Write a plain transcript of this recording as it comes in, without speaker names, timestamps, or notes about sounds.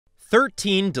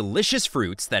13 delicious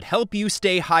fruits that help you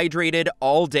stay hydrated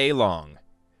all day long.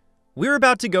 We're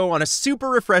about to go on a super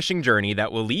refreshing journey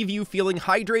that will leave you feeling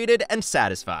hydrated and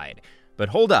satisfied. But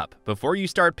hold up, before you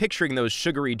start picturing those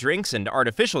sugary drinks and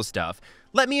artificial stuff,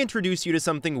 let me introduce you to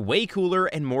something way cooler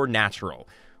and more natural.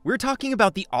 We're talking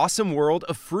about the awesome world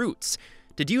of fruits.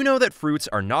 Did you know that fruits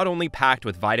are not only packed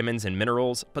with vitamins and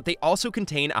minerals, but they also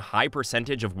contain a high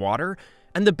percentage of water?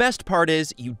 And the best part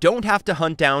is, you don't have to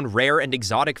hunt down rare and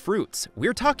exotic fruits.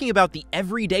 We're talking about the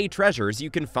everyday treasures you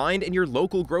can find in your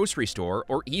local grocery store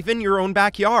or even your own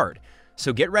backyard.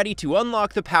 So get ready to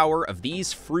unlock the power of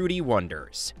these fruity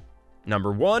wonders.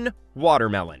 Number 1.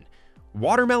 Watermelon.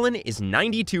 Watermelon is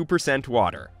 92%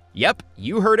 water. Yep,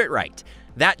 you heard it right.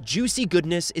 That juicy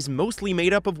goodness is mostly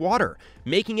made up of water,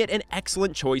 making it an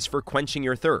excellent choice for quenching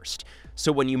your thirst.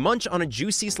 So when you munch on a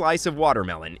juicy slice of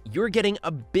watermelon, you're getting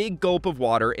a big gulp of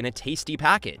water in a tasty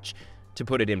package. To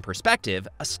put it in perspective,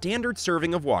 a standard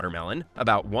serving of watermelon,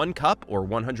 about 1 cup or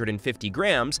 150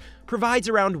 grams, provides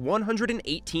around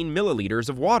 118 milliliters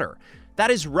of water.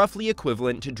 That is roughly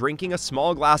equivalent to drinking a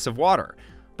small glass of water.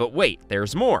 But wait,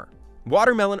 there's more.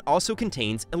 Watermelon also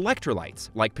contains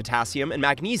electrolytes, like potassium and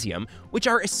magnesium, which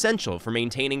are essential for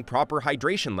maintaining proper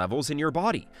hydration levels in your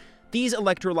body. These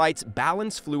electrolytes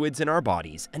balance fluids in our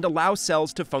bodies and allow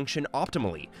cells to function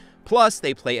optimally. Plus,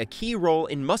 they play a key role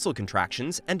in muscle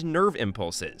contractions and nerve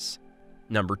impulses.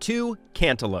 Number 2.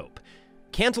 Cantaloupe.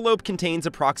 Cantaloupe contains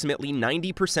approximately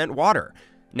 90% water.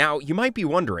 Now, you might be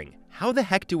wondering, how the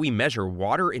heck do we measure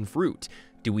water in fruit?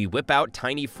 Do we whip out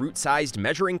tiny fruit-sized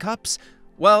measuring cups?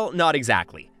 Well, not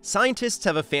exactly. Scientists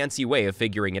have a fancy way of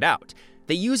figuring it out.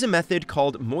 They use a method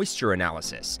called moisture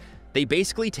analysis. They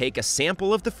basically take a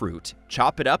sample of the fruit,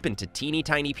 chop it up into teeny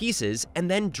tiny pieces, and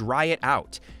then dry it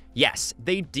out. Yes,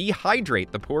 they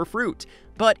dehydrate the poor fruit,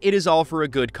 but it is all for a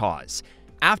good cause.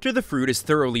 After the fruit is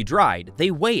thoroughly dried, they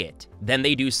weigh it. Then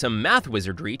they do some math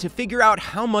wizardry to figure out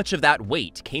how much of that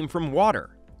weight came from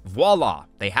water. Voila,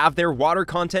 they have their water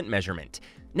content measurement.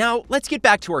 Now, let's get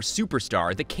back to our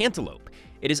superstar, the cantaloupe.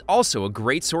 It is also a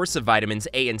great source of vitamins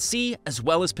A and C, as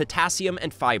well as potassium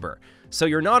and fiber. So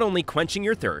you're not only quenching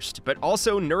your thirst, but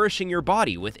also nourishing your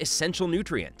body with essential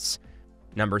nutrients.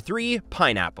 Number 3.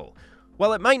 Pineapple.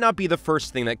 While it might not be the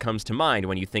first thing that comes to mind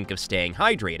when you think of staying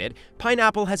hydrated,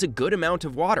 pineapple has a good amount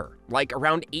of water, like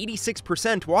around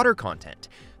 86% water content.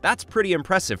 That's pretty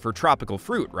impressive for tropical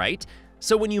fruit, right?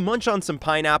 So when you munch on some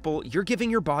pineapple, you're giving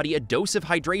your body a dose of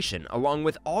hydration along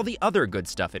with all the other good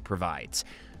stuff it provides.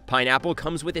 Pineapple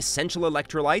comes with essential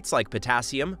electrolytes like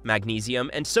potassium, magnesium,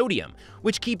 and sodium,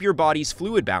 which keep your body's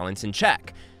fluid balance in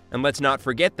check. And let's not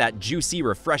forget that juicy,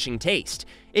 refreshing taste.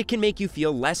 It can make you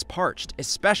feel less parched,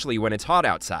 especially when it's hot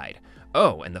outside.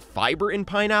 Oh, and the fiber in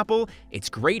pineapple? It's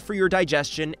great for your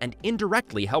digestion and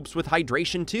indirectly helps with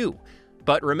hydration too.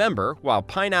 But remember, while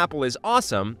pineapple is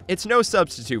awesome, it's no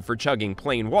substitute for chugging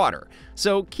plain water.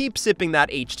 So keep sipping that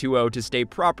H2O to stay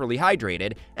properly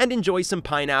hydrated and enjoy some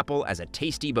pineapple as a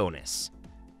tasty bonus.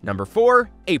 Number 4.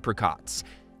 Apricots.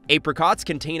 Apricots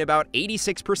contain about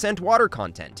 86% water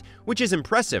content, which is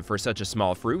impressive for such a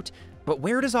small fruit. But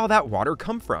where does all that water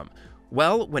come from?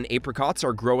 Well, when apricots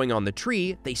are growing on the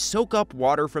tree, they soak up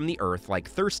water from the earth like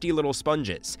thirsty little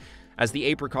sponges. As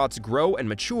the apricots grow and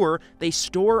mature, they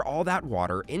store all that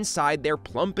water inside their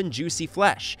plump and juicy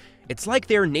flesh. It's like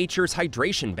they're nature's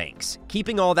hydration banks,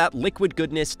 keeping all that liquid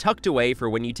goodness tucked away for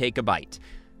when you take a bite.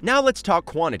 Now let's talk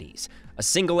quantities. A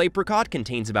single apricot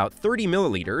contains about 30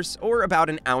 milliliters, or about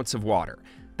an ounce of water.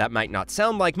 That might not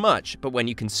sound like much, but when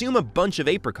you consume a bunch of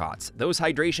apricots, those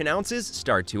hydration ounces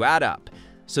start to add up.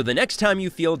 So the next time you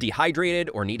feel dehydrated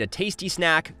or need a tasty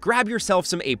snack, grab yourself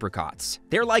some apricots.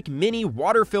 They're like mini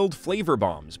water-filled flavor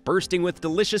bombs, bursting with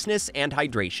deliciousness and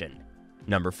hydration.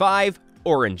 Number 5.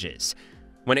 Oranges.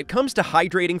 When it comes to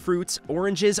hydrating fruits,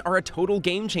 oranges are a total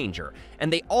game changer,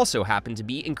 and they also happen to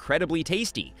be incredibly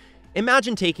tasty.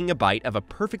 Imagine taking a bite of a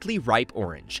perfectly ripe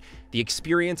orange. The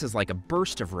experience is like a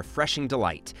burst of refreshing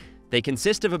delight. They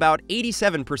consist of about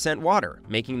 87% water,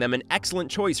 making them an excellent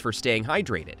choice for staying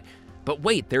hydrated. But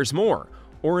wait, there's more.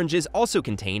 Oranges also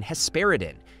contain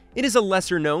hesperidin. It is a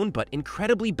lesser-known but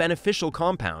incredibly beneficial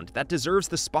compound that deserves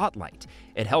the spotlight.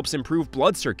 It helps improve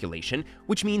blood circulation,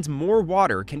 which means more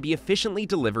water can be efficiently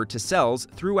delivered to cells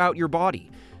throughout your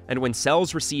body. And when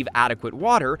cells receive adequate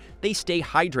water, they stay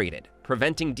hydrated,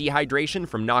 preventing dehydration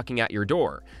from knocking at your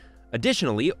door.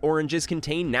 Additionally, oranges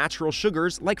contain natural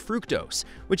sugars like fructose,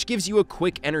 which gives you a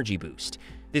quick energy boost.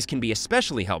 This can be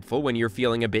especially helpful when you're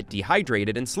feeling a bit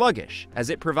dehydrated and sluggish, as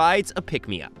it provides a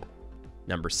pick-me-up.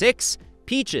 Number 6.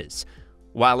 Peaches.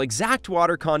 While exact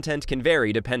water content can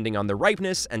vary depending on the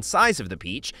ripeness and size of the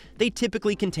peach, they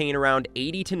typically contain around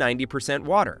 80 to 90%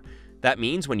 water. That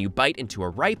means when you bite into a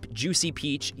ripe, juicy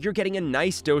peach, you're getting a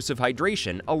nice dose of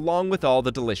hydration along with all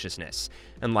the deliciousness.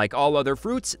 And like all other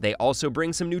fruits, they also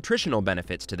bring some nutritional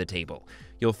benefits to the table.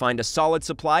 You'll find a solid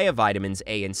supply of vitamins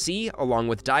A and C along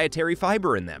with dietary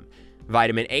fiber in them.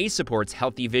 Vitamin A supports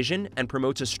healthy vision and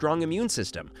promotes a strong immune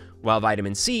system, while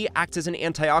vitamin C acts as an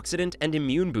antioxidant and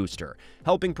immune booster,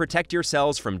 helping protect your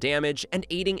cells from damage and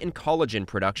aiding in collagen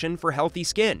production for healthy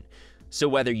skin. So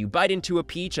whether you bite into a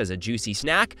peach as a juicy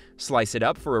snack, slice it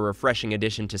up for a refreshing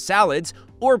addition to salads,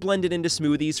 or blend it into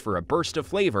smoothies for a burst of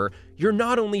flavor, you're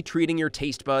not only treating your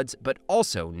taste buds, but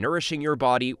also nourishing your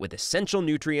body with essential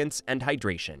nutrients and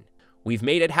hydration. We've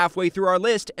made it halfway through our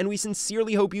list, and we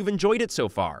sincerely hope you've enjoyed it so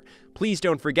far. Please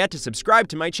don't forget to subscribe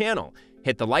to my channel.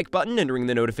 Hit the like button and ring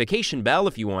the notification bell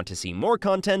if you want to see more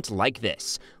content like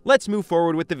this. Let's move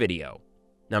forward with the video.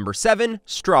 Number 7.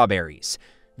 Strawberries.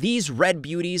 These red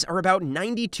beauties are about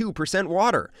 92%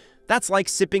 water. That's like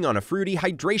sipping on a fruity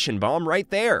hydration bomb right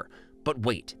there. But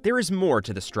wait, there is more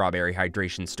to the strawberry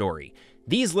hydration story.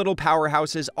 These little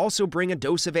powerhouses also bring a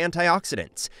dose of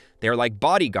antioxidants. They're like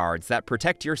bodyguards that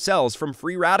protect your cells from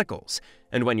free radicals.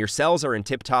 And when your cells are in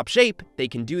tip-top shape, they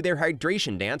can do their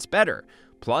hydration dance better.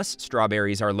 Plus,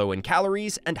 strawberries are low in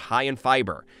calories and high in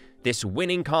fiber. This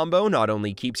winning combo not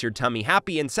only keeps your tummy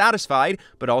happy and satisfied,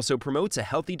 but also promotes a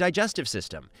healthy digestive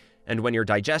system. And when your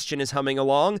digestion is humming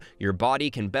along, your body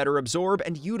can better absorb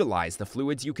and utilize the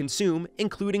fluids you consume,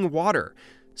 including water.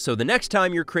 So the next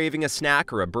time you're craving a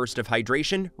snack or a burst of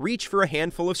hydration, reach for a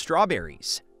handful of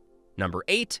strawberries. Number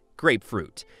 8.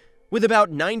 Grapefruit. With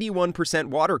about 91%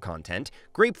 water content,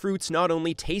 grapefruits not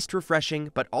only taste refreshing,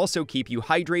 but also keep you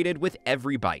hydrated with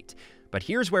every bite. But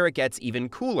here's where it gets even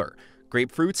cooler.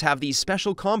 Grapefruits have these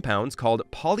special compounds called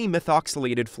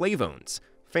polymethoxylated flavones.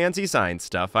 Fancy science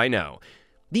stuff, I know.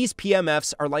 These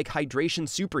PMFs are like hydration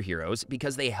superheroes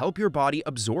because they help your body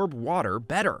absorb water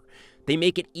better. They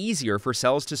make it easier for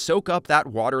cells to soak up that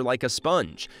water like a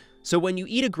sponge. So when you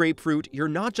eat a grapefruit, you're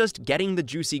not just getting the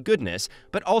juicy goodness,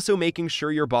 but also making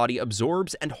sure your body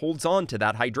absorbs and holds on to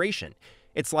that hydration.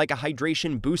 It's like a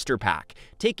hydration booster pack,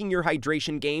 taking your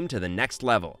hydration game to the next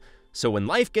level. So when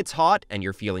life gets hot and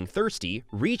you're feeling thirsty,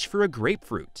 reach for a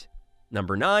grapefruit.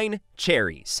 Number 9.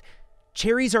 Cherries.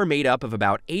 Cherries are made up of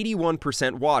about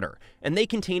 81% water, and they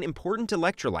contain important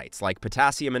electrolytes like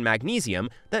potassium and magnesium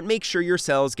that make sure your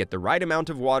cells get the right amount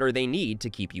of water they need to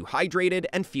keep you hydrated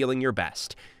and feeling your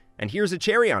best. And here's a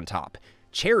cherry on top.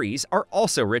 Cherries are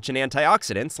also rich in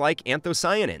antioxidants like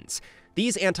anthocyanins.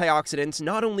 These antioxidants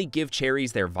not only give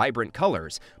cherries their vibrant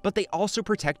colors, but they also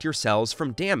protect your cells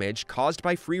from damage caused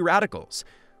by free radicals.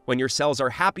 When your cells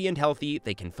are happy and healthy,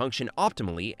 they can function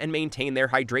optimally and maintain their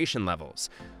hydration levels.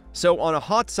 So on a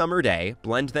hot summer day,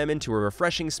 blend them into a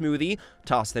refreshing smoothie,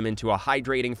 toss them into a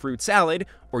hydrating fruit salad,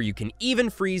 or you can even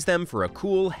freeze them for a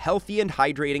cool, healthy, and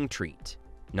hydrating treat.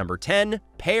 Number 10.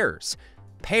 Pears.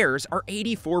 Pears are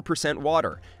 84%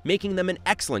 water, making them an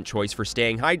excellent choice for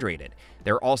staying hydrated.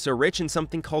 They're also rich in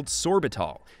something called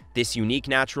sorbitol. This unique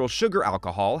natural sugar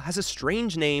alcohol has a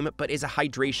strange name but is a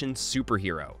hydration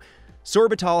superhero.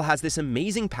 Sorbitol has this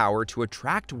amazing power to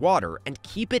attract water and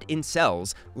keep it in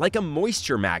cells like a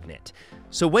moisture magnet.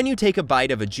 So when you take a bite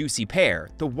of a juicy pear,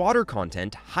 the water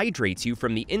content hydrates you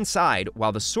from the inside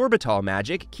while the sorbitol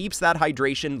magic keeps that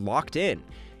hydration locked in.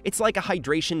 It's like a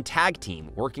hydration tag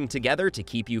team working together to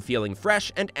keep you feeling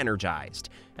fresh and energized.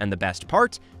 And the best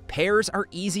part? Pears are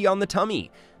easy on the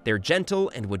tummy. They're gentle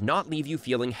and would not leave you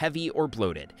feeling heavy or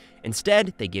bloated.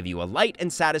 Instead, they give you a light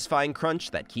and satisfying crunch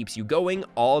that keeps you going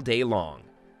all day long.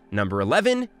 Number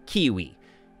 11. Kiwi.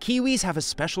 Kiwis have a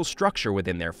special structure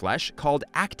within their flesh called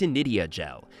actinidia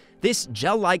gel. This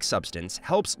gel-like substance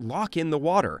helps lock in the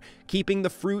water, keeping the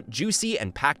fruit juicy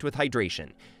and packed with hydration.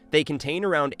 They contain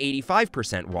around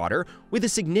 85% water with a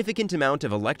significant amount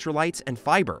of electrolytes and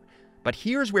fiber. But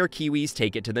here's where kiwis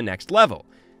take it to the next level.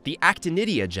 The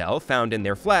actinidia gel found in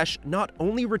their flesh not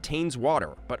only retains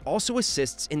water, but also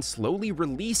assists in slowly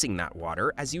releasing that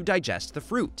water as you digest the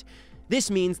fruit. This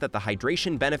means that the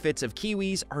hydration benefits of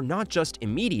kiwis are not just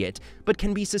immediate, but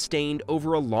can be sustained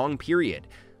over a long period.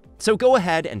 So go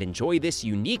ahead and enjoy this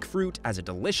unique fruit as a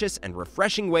delicious and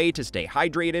refreshing way to stay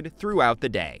hydrated throughout the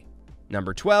day.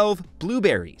 Number 12.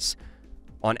 Blueberries.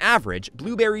 On average,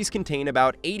 blueberries contain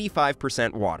about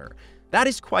 85% water. That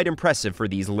is quite impressive for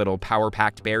these little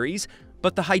power-packed berries,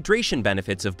 but the hydration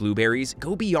benefits of blueberries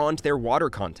go beyond their water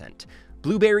content.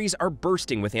 Blueberries are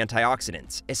bursting with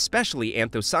antioxidants, especially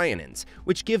anthocyanins,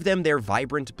 which give them their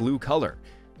vibrant blue color.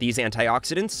 These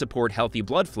antioxidants support healthy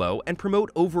blood flow and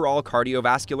promote overall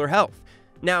cardiovascular health.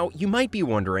 Now, you might be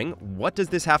wondering, what does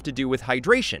this have to do with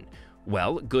hydration?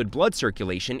 Well, good blood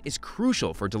circulation is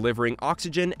crucial for delivering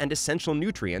oxygen and essential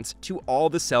nutrients to all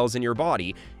the cells in your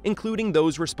body, including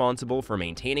those responsible for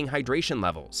maintaining hydration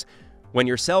levels. When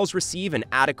your cells receive an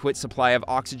adequate supply of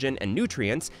oxygen and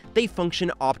nutrients, they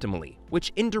function optimally,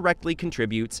 which indirectly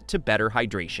contributes to better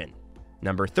hydration.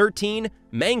 Number 13,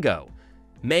 mango.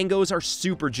 Mangoes are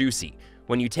super juicy.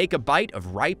 When you take a bite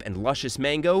of ripe and luscious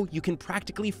mango, you can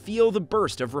practically feel the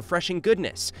burst of refreshing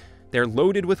goodness. They're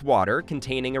loaded with water,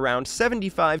 containing around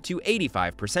 75 to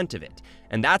 85% of it.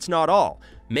 And that's not all.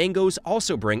 Mangoes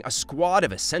also bring a squad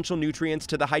of essential nutrients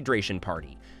to the hydration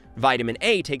party. Vitamin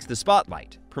A takes the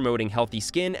spotlight, promoting healthy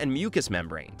skin and mucous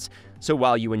membranes. So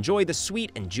while you enjoy the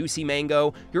sweet and juicy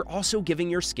mango, you're also giving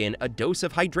your skin a dose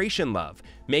of hydration love,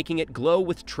 making it glow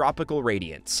with tropical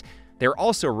radiance. They're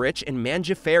also rich in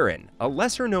mangiferin, a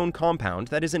lesser-known compound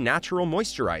that is a natural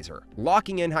moisturizer,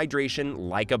 locking in hydration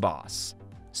like a boss.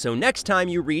 So next time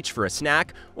you reach for a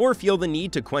snack or feel the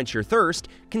need to quench your thirst,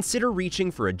 consider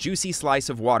reaching for a juicy slice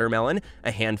of watermelon,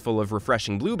 a handful of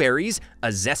refreshing blueberries, a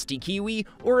zesty kiwi,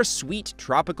 or a sweet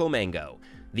tropical mango.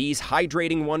 These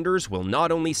hydrating wonders will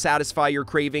not only satisfy your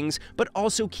cravings, but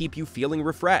also keep you feeling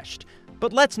refreshed.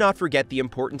 But let's not forget the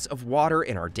importance of water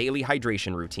in our daily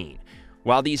hydration routine.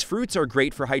 While these fruits are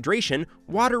great for hydration,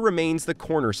 water remains the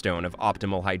cornerstone of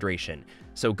optimal hydration.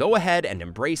 So go ahead and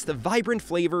embrace the vibrant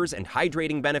flavors and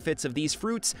hydrating benefits of these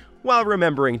fruits while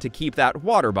remembering to keep that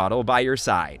water bottle by your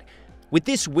side. With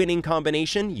this winning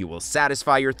combination, you will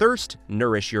satisfy your thirst,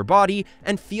 nourish your body,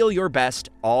 and feel your best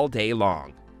all day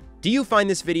long. Do you find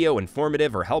this video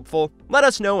informative or helpful? Let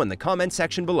us know in the comment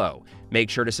section below. Make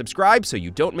sure to subscribe so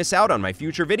you don't miss out on my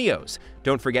future videos.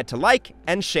 Don't forget to like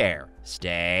and share.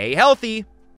 Stay healthy!